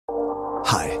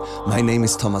Hi, my name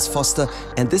is Thomas Foster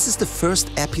and this is the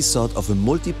first episode of a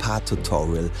multi-part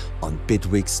tutorial on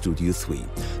Bitwig Studio 3.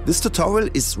 This tutorial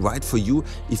is right for you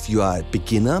if you are a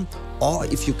beginner or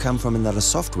if you come from another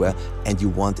software and you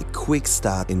want a quick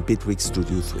start in Bitwig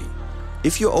Studio 3.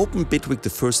 If you open Bitwig the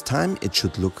first time, it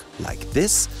should look like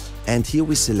this, and here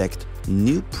we select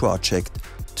New Project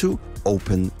to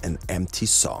open an empty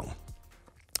song.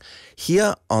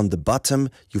 Here on the bottom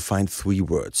you find three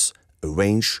words: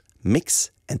 arrange, mix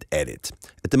and edit.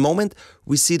 At the moment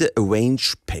we see the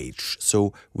arrange page,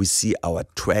 so we see our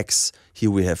tracks. Here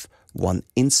we have one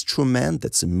instrument,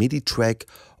 that's a MIDI track,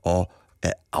 or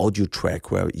an audio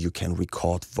track where you can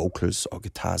record vocals or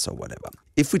guitars or whatever.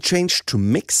 If we change to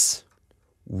mix,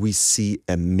 we see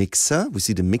a mixer, we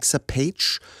see the mixer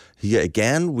page. Here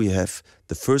again we have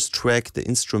the first track, the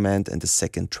instrument, and the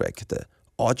second track, the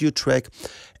audio track.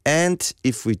 And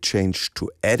if we change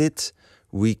to edit,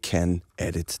 we can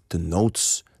edit the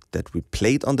notes that we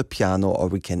played on the piano, or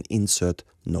we can insert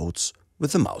notes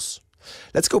with the mouse.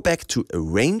 Let's go back to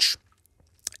arrange,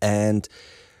 and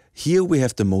here we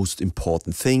have the most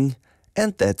important thing,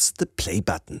 and that's the play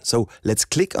button. So let's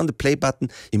click on the play button.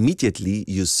 Immediately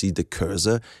you see the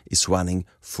cursor is running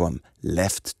from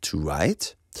left to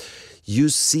right. You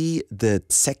see the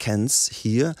seconds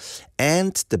here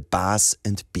and the bars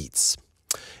and beats.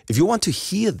 If you want to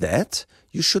hear that,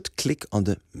 you should click on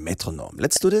the metronome.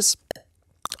 Let's do this.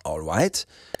 All right.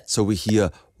 So we hear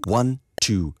 1,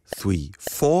 2, 3,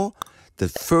 4. The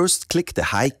first click, the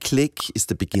high click, is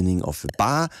the beginning of a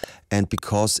bar. And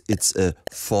because it's a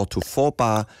 4-4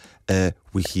 bar,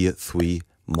 we hear 3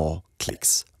 more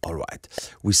clicks. All right.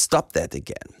 We stop that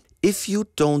again. If you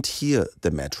don't hear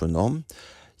the metronome,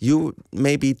 you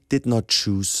maybe did not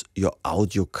choose your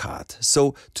audio card.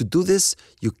 So to do this,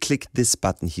 you click this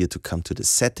button here to come to the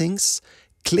settings,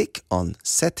 click on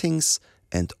settings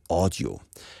and audio.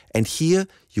 And here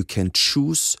you can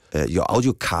choose your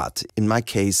audio card. In my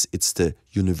case, it's the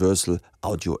Universal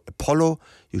Audio Apollo.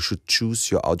 You should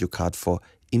choose your audio card for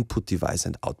input device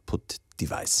and output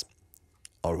device.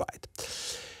 All right.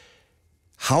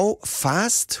 How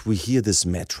fast we hear this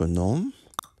metronome?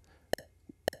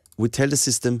 We tell the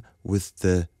system with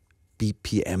the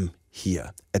BPM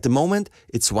here. At the moment,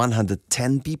 it's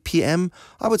 110 BPM.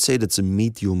 I would say that's a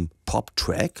medium pop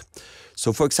track.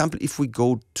 So for example, if we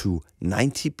go to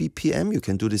 90 BPM, you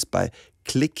can do this by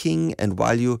clicking, and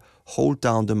while you hold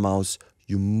down the mouse,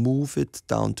 you move it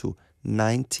down to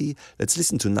 90. Let's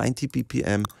listen to 90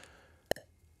 BPM.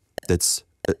 That's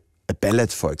a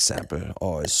ballad, for example,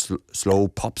 or a slow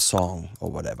pop song or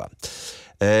whatever.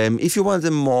 If you want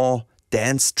a more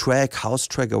dance track, house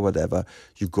track or whatever,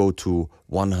 you go to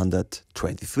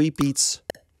 123 beats.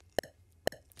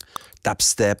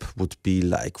 Dubstep would be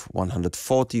like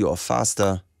 140 or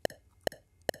faster.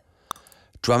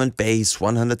 Drum and bass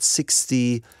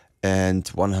 160 and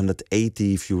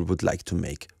 180 if you would like to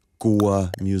make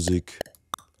Goa music.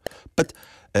 But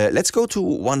let's go to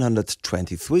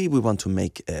 123. We want to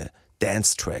make a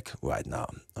dance track right now.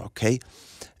 Okay,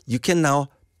 you can now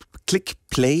click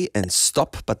play and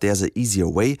stop, but there's an easier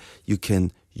way. You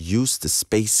can use the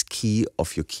space key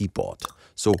of your keyboard.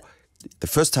 So the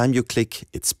first time you click,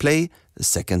 it's play. The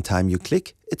second time you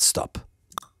click, it's stop.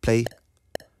 Play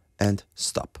and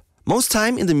stop. Most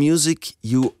time in the music,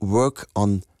 you work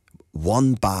on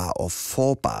 1 bar or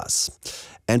 4 bars.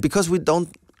 And because we do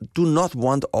not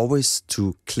want always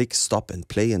to click stop and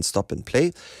play and stop and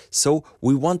play, so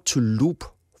we want to loop,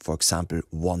 for example,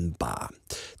 1 bar.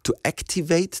 To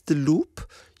activate the loop,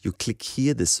 you click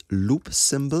here this loop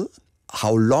symbol.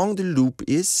 How long the loop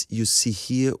is, you see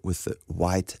here with the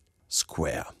white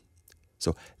square.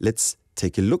 So let's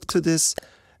take a look to this.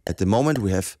 At the moment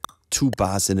we have 2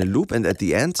 bars in a loop, and at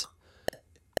the end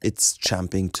it's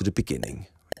jumping to the beginning.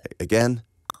 Again,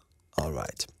 all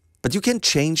right. But you can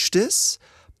change this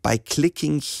by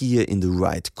clicking here in the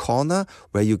right corner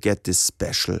where you get this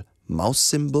special mouse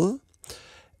symbol.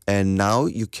 And now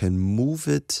you can move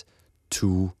it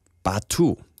to bar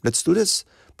 2. Let's do this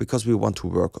because we want to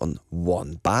work on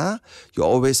 1 bar. You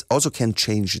also can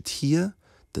change it here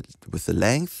with the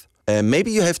length.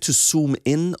 Maybe you have to zoom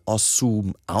in or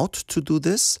zoom out to do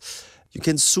this. You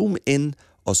can zoom in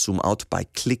or zoom out by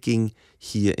clicking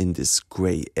here in this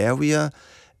gray area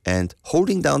and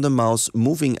holding down the mouse,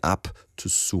 moving up to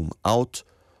zoom out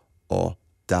or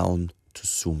down to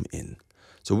zoom in.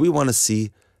 So we want to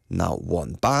see now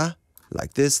 1 bar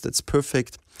like this. That's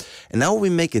perfect. And now we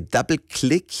make a double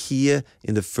click here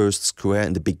in the first square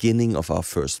in the beginning of our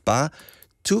first bar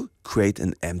to create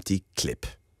an empty clip.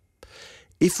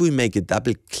 If we make a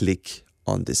double click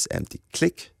on this empty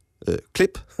click,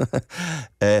 clip,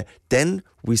 then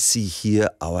we see here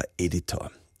our editor.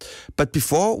 But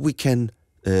before we can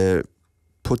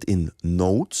put in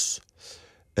notes,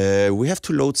 we have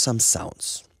to load some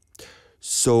sounds.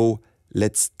 So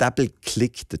let's double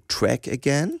click the track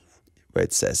again, where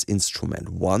it says instrument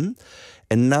 1.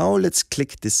 And now let's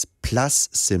click this plus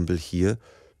symbol here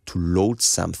to load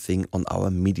something on our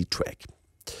MIDI track.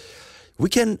 We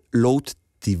can load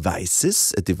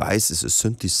devices. A device is a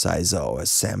synthesizer or a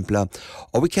sampler,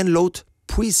 or we can load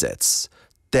presets.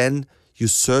 Then you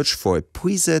search for a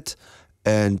preset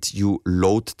and you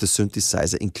load the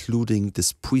synthesizer including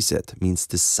this preset, means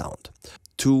this sound.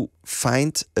 To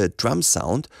find a drum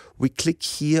sound, we click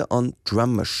here on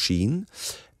drum machine,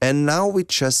 and now we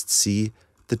just see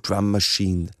the drum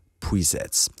machine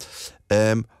presets.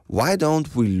 Why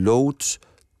don't we load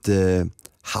the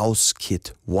house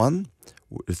kit 1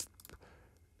 with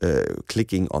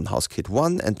clicking on house kit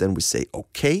 1, and then we say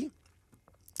OK.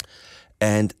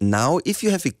 And now if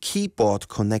you have a keyboard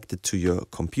connected to your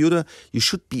computer, you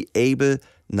should be able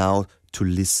now to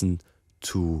listen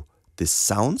to the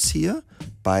sounds here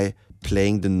by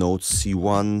playing the notes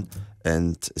C1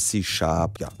 and C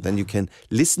sharp. Yeah, then you can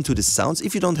listen to the sounds.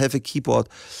 If you don't have a keyboard,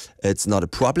 it's not a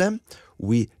problem.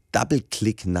 We double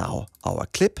click now our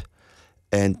clip,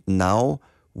 and now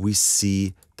we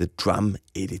see the drum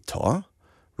editor.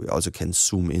 We also can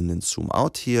zoom in and zoom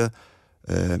out here.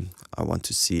 I want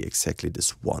to see exactly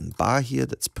this one bar here.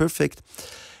 That's perfect.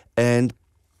 And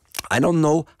I don't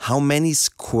know how many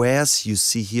squares you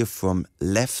see here from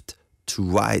left to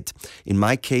right. In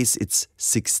my case, it's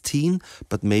 16,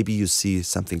 but maybe you see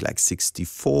something like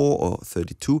 64 or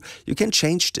 32. You can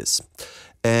change this.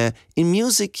 In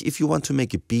music, if you want to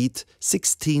make a beat,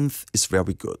 16th is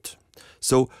very good.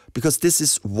 So, because this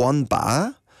is one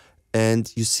bar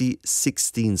and you see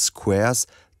 16 squares,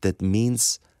 that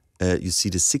means you see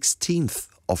the 16th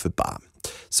of a bar.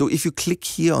 So if you click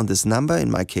here on this number, in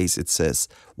my case it says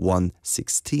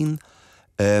 116,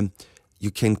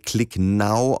 you can click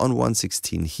now on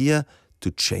 116 here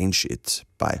to change it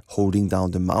by holding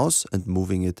down the mouse and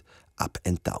moving it up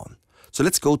and down. So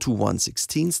let's go to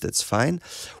 116, that's fine.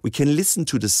 We can listen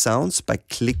to the sounds by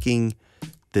clicking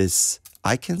these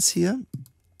icons here.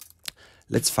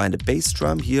 Let's find a bass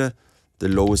drum here. The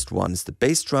lowest one is the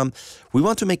bass drum. We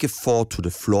want to make a 4 to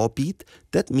the floor beat.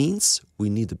 That means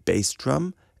we need a bass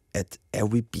drum at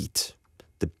every beat.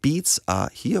 The beats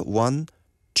are here 1,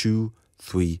 2,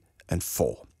 3, and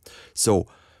 4. So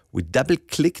we double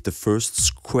click the first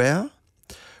square.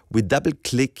 We double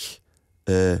click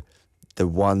the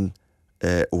one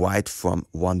right from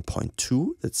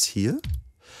 1.2, that's here.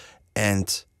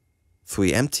 And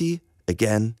 3 empty,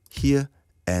 again here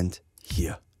and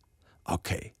here.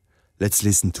 Okay. Let's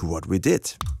listen to what we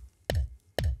did.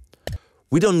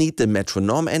 We don't need the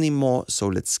metronome anymore, so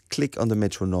let's click on the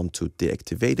metronome to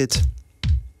deactivate it.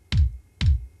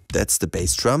 That's the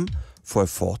bass drum for a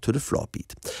 4 to the floor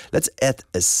beat. Let's add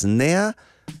a snare.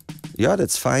 Yeah,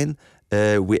 that's fine.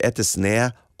 We add the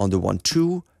snare on the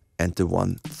 1-2 and the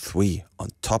 1-3 on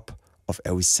top of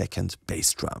every second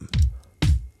bass drum.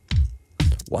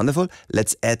 Wonderful.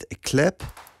 Let's add a clap.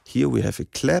 Here we have a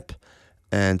clap,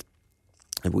 and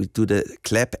we do the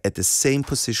clap at the same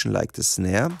position like the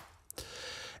snare.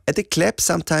 At the clap,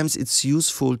 sometimes it's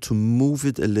useful to move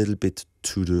it a little bit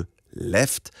to the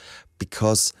left,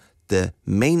 because the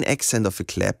main accent of a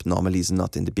clap normally is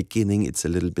not in the beginning, it's a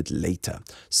little bit later.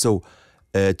 So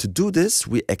to do this,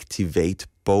 we activate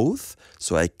both.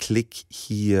 So I click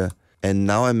here, and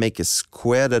now I make a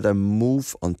square that I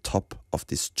move on top of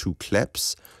these 2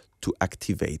 claps to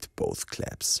activate both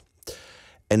claps.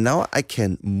 And now I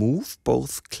can move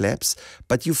both claps,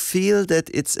 but you feel that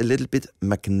it's a little bit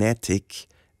magnetic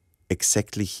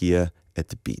exactly here at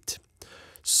the beat.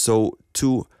 So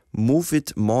to move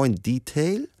it more in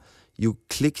detail, you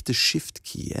click the Shift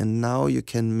key, and now you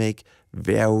can make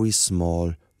very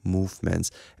small movements,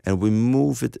 and we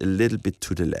move it a little bit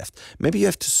to the left. Maybe you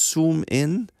have to zoom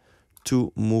in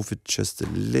to move it just a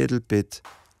little bit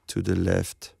to the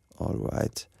left. All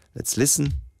right, let's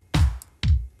listen.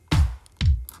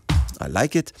 I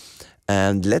like it.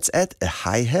 And let's add a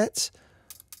hi-hat.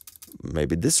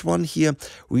 Maybe this one here.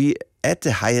 We add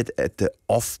the hi-hat at the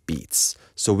off beats.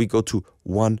 So we go to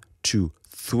 1, 2,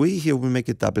 3. Here we make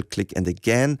a double click, and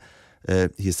again,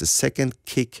 here's the second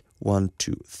kick. 1,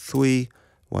 2, 3,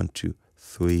 1, 2,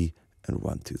 3, and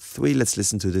 1, 2, 3. Let's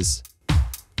listen to this.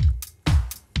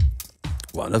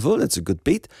 Wonderful, that's a good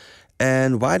beat.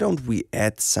 And why don't we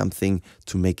add something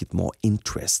to make it more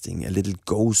interesting, a little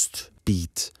ghost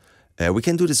beat. We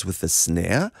can do this with the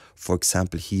snare, for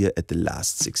example here at the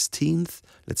last 16th.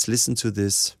 Let's listen to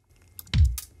this.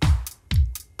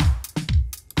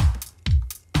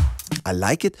 I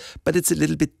like it, but it's a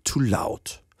little bit too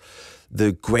loud.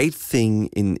 The great thing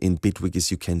in Bitwig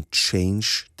is you can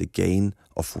change the gain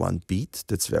of one beat.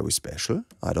 That's very special.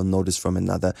 I don't know this from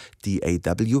another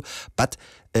DAW, but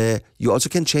you also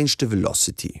can change the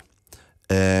velocity.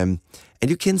 And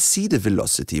you can see the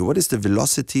velocity. What is the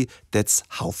velocity? That's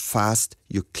how fast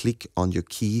you click on your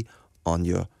key on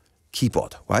your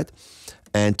keyboard, right?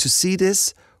 And to see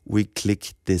this, we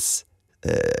click this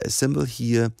symbol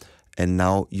here, and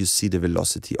now you see the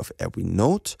velocity of every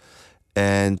note.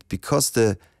 And because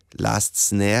the last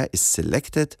snare is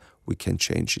selected, we can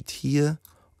change it here,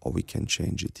 or we can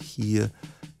change it here.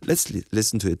 Let's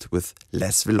listen to it with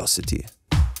less velocity.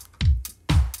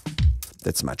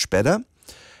 That's much better.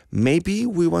 Maybe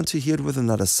we want to hear it with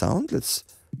another sound. Let's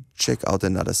check out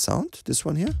another sound, this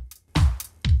one here.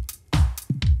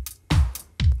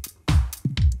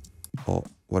 Or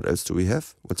what else do we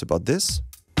have? What's about this?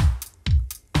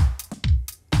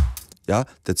 Yeah,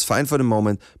 that's fine for the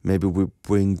moment. Maybe we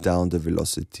bring down the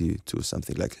velocity to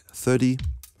something like 30.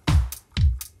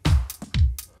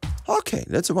 Okay,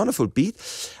 that's a wonderful beat.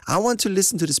 I want to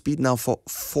listen to this beat now for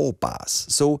 4 bars.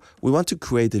 So we want to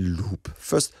create a loop.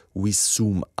 First, we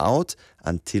zoom out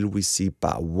until we see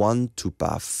bar 1 to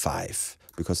bar 5,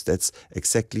 because that's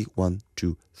exactly 1,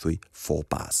 2, 3, 4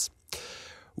 bars.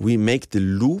 We make the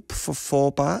loop for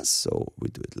 4 bars, so we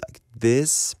do it like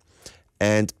this.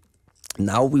 And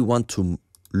now we want to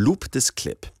loop this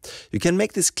clip. You can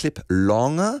make this clip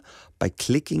longer by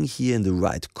clicking here in the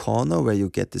right corner where you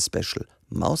get the special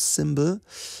mouse symbol.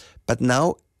 But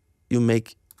now you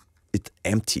make it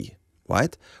empty,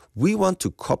 right? We want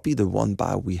to copy the 1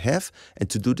 bar we have, and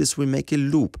to do this we make a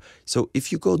loop. So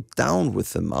if you go down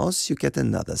with the mouse, you get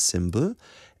another symbol,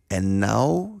 and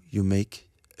now you make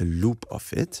a loop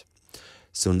of it.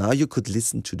 So now you could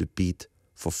listen to the beat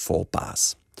for 4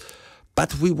 bars.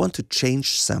 But we want to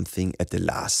change something at the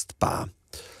last bar.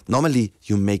 Normally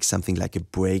you make something like a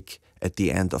break at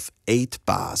the end of 8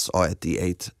 bars or at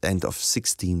the end of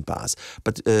 16 bars.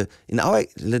 But in our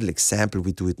little example,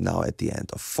 we do it now at the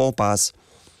end of 4 bars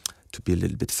to be a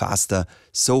little bit faster.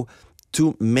 So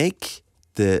to make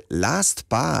the last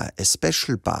bar a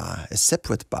special bar, a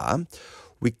separate bar,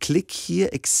 we click here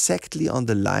exactly on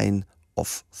the line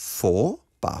of 4,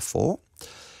 bar 4.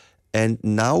 And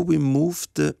now we move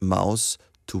the mouse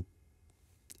to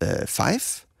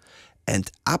 5 and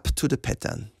up to the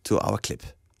pattern, to our clip.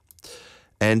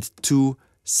 And to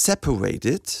separate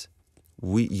it,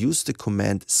 we use the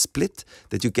command split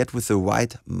that you get with the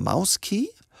right mouse key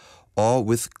or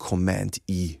with Command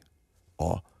E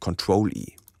or Control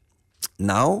E.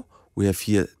 Now we have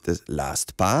here the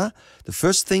last bar. The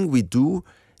first thing we do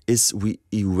is we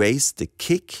erase the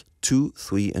kick 2,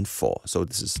 3, and 4. So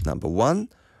this is number 1.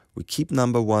 We keep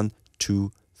number 1,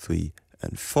 2, 3,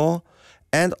 and 4.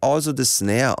 And also the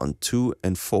snare on 2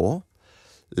 and 4.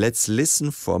 Let's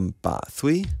listen from bar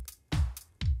 3.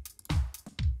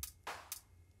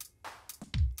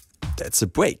 That's a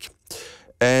break.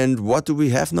 And what do we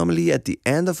have normally at the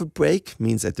end of a break?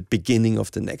 Means at the beginning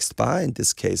of the next bar, in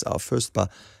this case our first bar,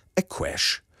 a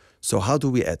crash. So how do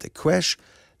we add a crash?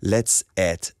 Let's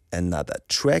add another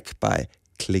track by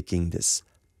clicking this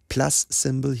plus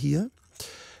symbol here.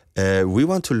 We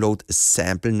want to load a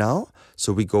sample now,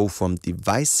 so we go from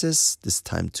devices, this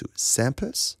time to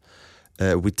samples.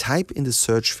 We type in the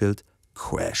search field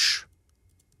crash,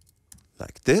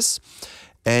 like this.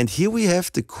 And here we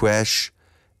have the crash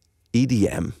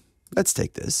EDM. Let's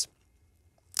take this.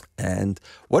 And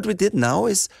what we did now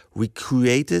is we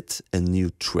created a new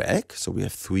track. So we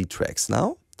have 3 tracks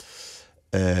now.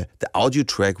 The audio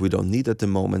track we don't need at the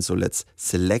moment, so let's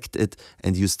select it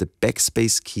and use the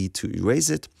backspace key to erase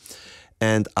it.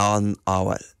 And on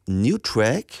our new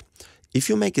track, if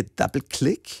you make a double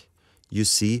click, you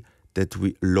see that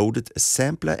we loaded a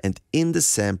sampler, and in the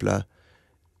sampler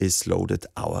is loaded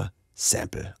our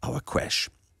sample, our crash.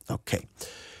 Okay.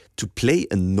 To play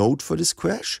a note for this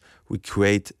crash, we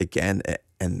create again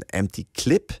an empty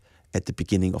clip at the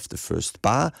beginning of the first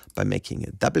bar by making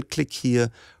a double click here.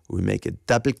 We make a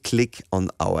double click on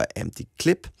our empty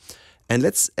clip, and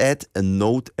let's add a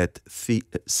note at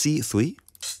C3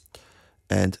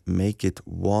 and make it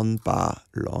 1 bar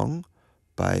long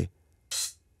by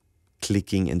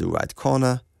clicking in the right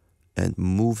corner and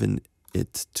moving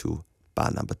it to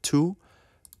bar number 2.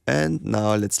 And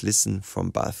now let's listen from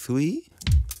bar 3.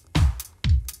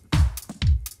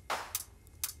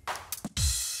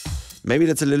 Maybe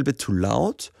that's a little bit too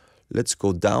loud. Let's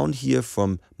go down here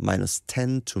from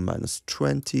 -10 to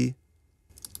 -20.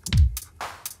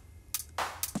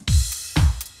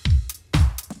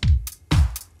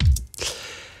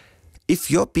 If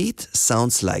your beat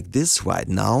sounds like this right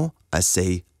now, I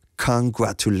say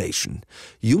congratulations.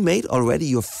 You made already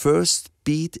your first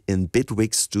beat in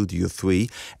Bitwig Studio 3,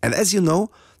 and as you know,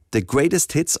 the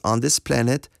greatest hits on this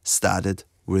planet started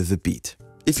with a beat.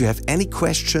 If you have any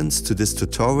questions to this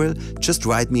tutorial, just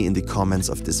write me in the comments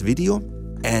of this video,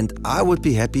 and I would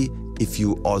be happy if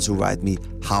you also write me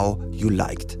how you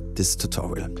liked this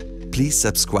tutorial. Please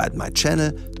subscribe my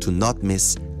channel to not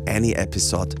miss any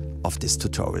episode of this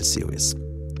tutorial series.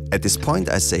 At this point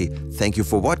I say thank you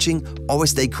for watching,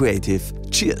 always stay creative,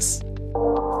 cheers!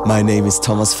 My name is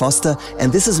Thomas Foster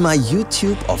and this is my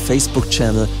YouTube or Facebook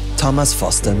channel Thomas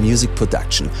Foster Music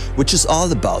Production, which is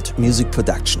all about music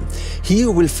production. Here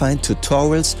you will find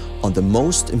tutorials on the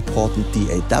most important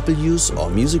DAWs or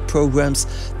music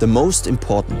programs, the most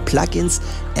important plugins,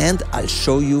 and I'll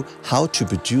show you how to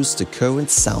produce the current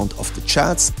sound of the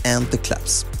charts and the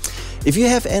clubs. If you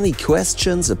have any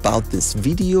questions about this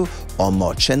video or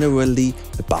more generally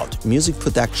about music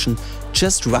production,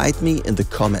 just write me in the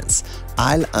comments.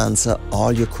 I'll answer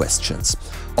all your questions.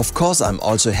 Of course, I'm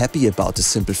also happy about a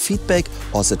simple feedback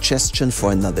or suggestion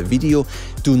for another video.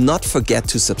 Do not forget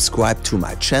to subscribe to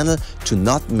my channel to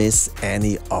not miss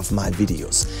any of my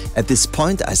videos. At this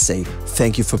point, I say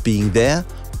thank you for being there.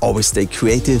 Always stay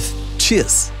creative.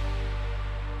 Cheers!